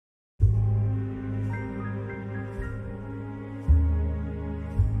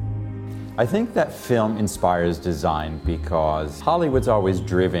I think that film inspires design because Hollywood's always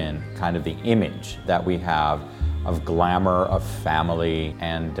driven kind of the image that we have of glamour, of family,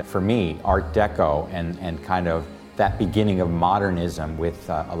 and for me, Art Deco and kind of that beginning of modernism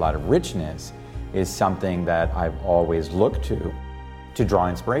with a lot of richness is something that I've always looked to draw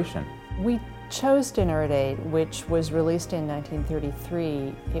inspiration. We chose Dinner at 8, which was released in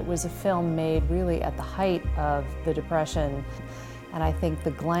 1933. It was a film made really at the height of the Depression. And I think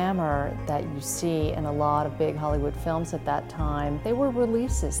the glamour that you see in a lot of big Hollywood films at that time, they were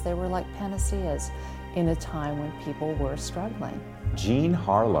releases, they were like panaceas in a time when people were struggling. Jean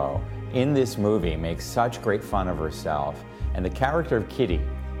Harlow in this movie makes such great fun of herself, and the character of Kitty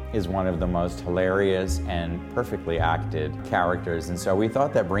is one of the most hilarious and perfectly acted characters, and so we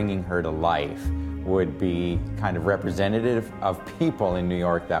thought that bringing her to life would be kind of representative of people in New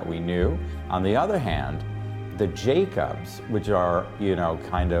York that we knew. On the other hand, the Jacobs, which are, you know,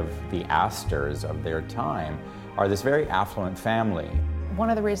 kind of the Astors of their time, are this very affluent family. One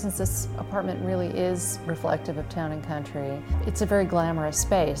of the reasons this apartment really is reflective of Town and Country, it's a very glamorous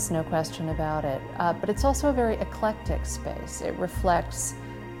space, no question about it, but it's also a very eclectic space. It reflects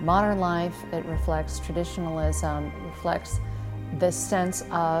modern life, it reflects traditionalism, it reflects the sense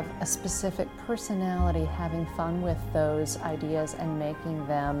of a specific personality having fun with those ideas and making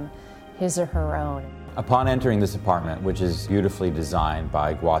them his or her own. Upon entering this apartment, which is beautifully designed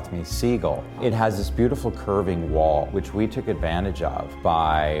by Gautam Sehgal, it has this beautiful curving wall, which we took advantage of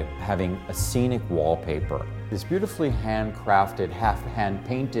by having a scenic wallpaper. This beautifully handcrafted, half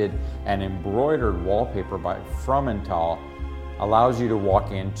hand-painted and embroidered wallpaper by Fromental allows you to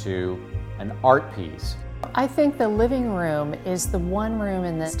walk into an art piece. I think the living room is the one room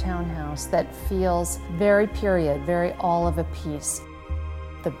in this townhouse that feels very period, very all of a piece.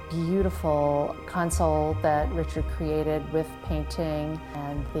 The beautiful console that Richard created with painting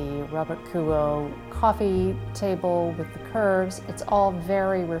and the Robert Caro coffee table with the curves, it's all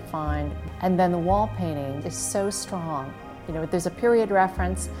very refined. And then the wall painting is so strong. You know, there's a period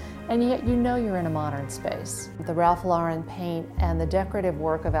reference, and yet you know you're in a modern space. The Ralph Lauren paint and the decorative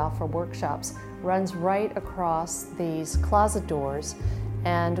work of Alpha Workshops runs right across these closet doors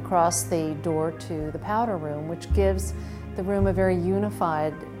and across the door to the powder room, which gives the room a very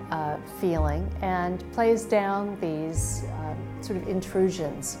unified feeling and plays down these sort of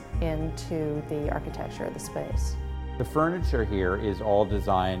intrusions into the architecture of the space. The furniture here is all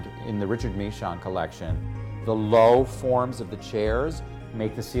designed in the Richard Michon collection. The low forms of the chairs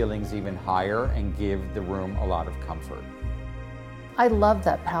make the ceilings even higher and give the room a lot of comfort. I love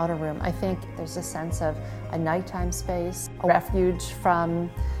that powder room. I think there's a sense of a nighttime space, a refuge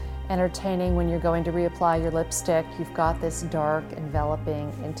from entertaining when you're going to reapply your lipstick. You've got this dark,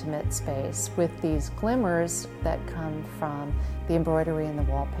 enveloping, intimate space with these glimmers that come from the embroidery in the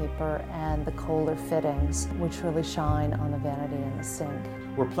wallpaper and the Kohler fittings, which really shine on the vanity and the sink.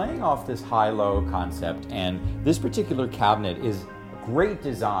 We're playing off this high-low concept, and this particular cabinet is great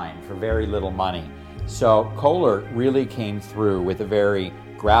design for very little money. So Kohler really came through with a very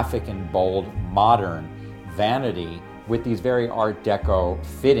graphic and bold, modern vanity with these very Art Deco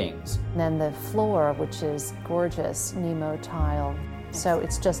fittings. And then the floor, which is gorgeous Nemo tile. So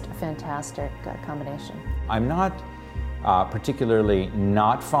it's just a fantastic combination. I'm not particularly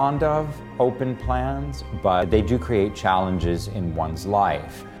not fond of open plans, but they do create challenges in one's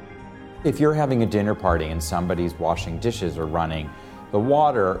life. If you're having a dinner party and somebody's washing dishes or running the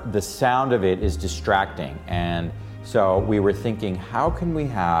water, the sound of it is distracting. And so we were thinking, how can we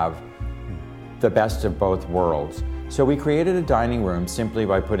have the best of both worlds? So we created a dining room simply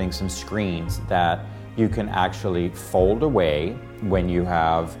by putting some screens that you can actually fold away when you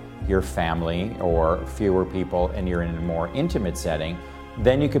have your family or fewer people and you're in a more intimate setting.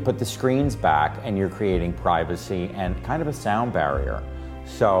 Then you could put the screens back and you're creating privacy and kind of a sound barrier.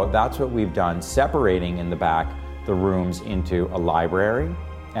 So that's what we've done, separating in the back the rooms into a library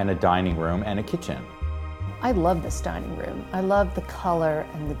and a dining room and a kitchen. I love this dining room. I love the color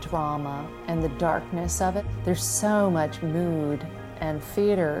and the drama and the darkness of it. There's so much mood and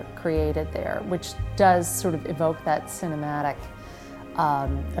theater created there, which does sort of evoke that cinematic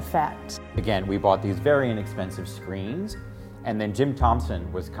effect. Again, we bought these very inexpensive screens, and then Jim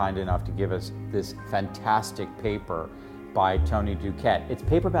Thompson was kind enough to give us this fantastic paper by Tony Duquette. It's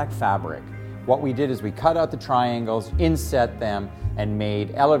paperback fabric. What we did is we cut out the triangles, inset them, and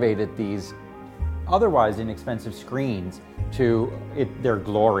elevated these otherwise inexpensive screens to their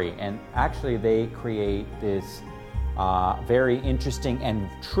glory. And actually they create this very interesting and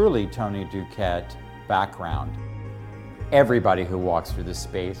truly Tony Duquette background. Everybody who walks through this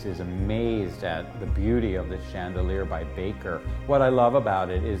space is amazed at the beauty of the chandelier by Baker. What I love about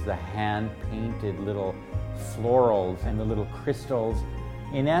it is the hand-painted little florals and the little crystals.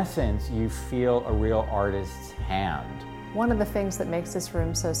 In essence, you feel a real artist's hand. One of the things that makes this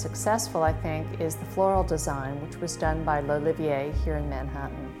room so successful, I think, is the floral design, which was done by L'Olivier here in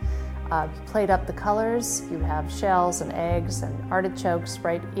Manhattan. He played up the colors. You have shells and eggs and artichokes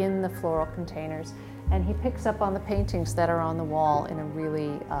right in the floral containers, and he picks up on the paintings that are on the wall in a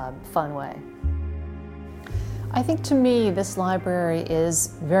really fun way. I think to me this library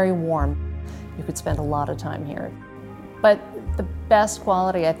is very warm. You could spend a lot of time here. But the best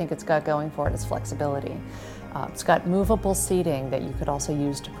quality I think it's got going for it is flexibility. It's got movable seating that you could also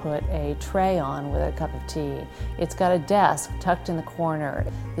use to put a tray on with a cup of tea. It's got a desk tucked in the corner.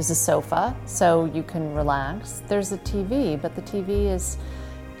 There's a sofa so you can relax. There's a TV, but the TV is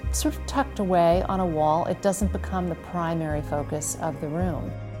sort of tucked away on a wall. It doesn't become the primary focus of the room.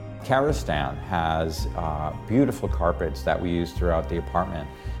 Karastan has beautiful carpets that we use throughout the apartment.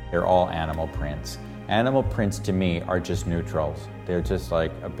 They're all animal prints. Animal prints to me are just neutrals. They're just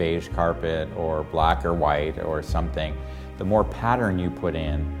like a beige carpet or black or white or something. The more pattern you put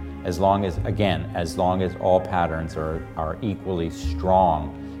in, as long as all patterns are equally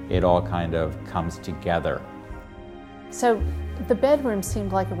strong, it all kind of comes together. So the bedroom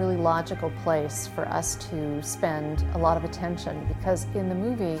seemed like a really logical place for us to spend a lot of attention, because in the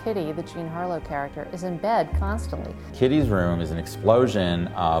movie, Kitty, the Jean Harlow character, is in bed constantly. Kitty's room is an explosion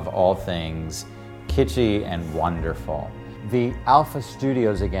of all things kitschy and wonderful. The Alpha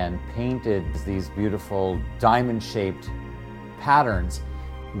Studios, again, painted these beautiful diamond-shaped patterns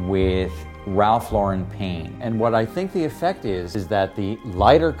with Ralph Lauren paint. And what I think the effect is that the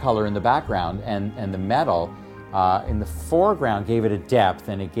lighter color in the background and the metal in the foreground gave it a depth,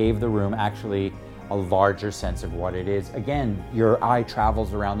 and it gave the room actually a larger sense of what it is. Again, your eye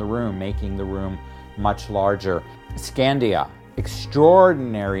travels around the room, making the room much larger. Scandia,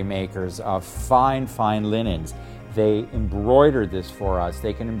 extraordinary makers of fine linens. They embroidered this for us.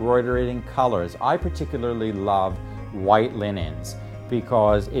 They can embroider it in colors. I particularly love white linens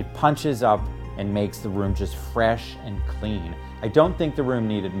because it punches up and makes the room just fresh and clean. I don't think the room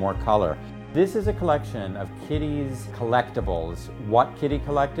needed more color. This is a collection of Kitty's collectibles. What Kitty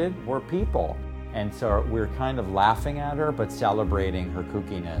collected were people. And so we're kind of laughing at her, but celebrating her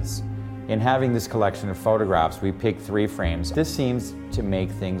kookiness. In having this collection of photographs, we picked 3 frames. This seems to make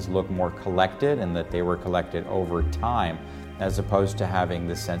things look more collected, and that they were collected over time, as opposed to having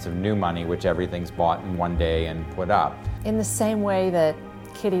this sense of new money, which everything's bought in one day and put up. In the same way that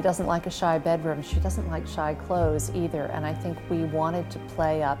Kitty doesn't like a shy bedroom, she doesn't like shy clothes either, and I think we wanted to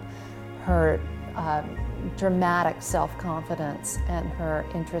play up her dramatic self-confidence and her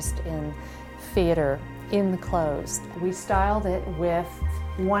interest in theater in the clothes. We styled it with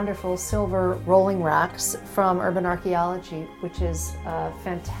wonderful silver rolling racks from Urban Archaeology, which is a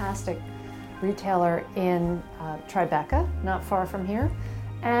fantastic retailer in Tribeca, not far from here.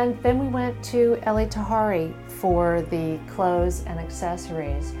 And then we went to Elie Tahari for the clothes and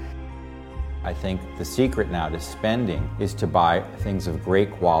accessories. I think the secret now to spending is to buy things of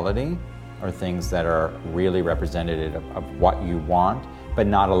great quality, or things that are really representative of what you want, but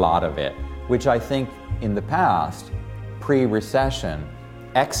not a lot of it, which I think in the past, pre-recession,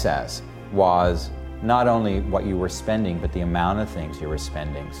 excess was not only what you were spending, but the amount of things you were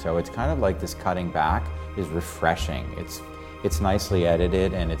spending. So it's kind of like this cutting back is refreshing. It's nicely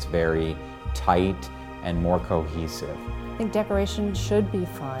edited, and it's very tight and more cohesive. I think decoration should be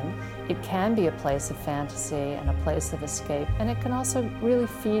fun. It can be a place of fantasy and a place of escape, and it can also really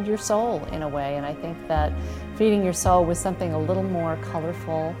feed your soul in a way. And I think that feeding your soul with something a little more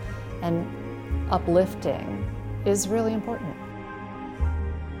colorful and uplifting is really important.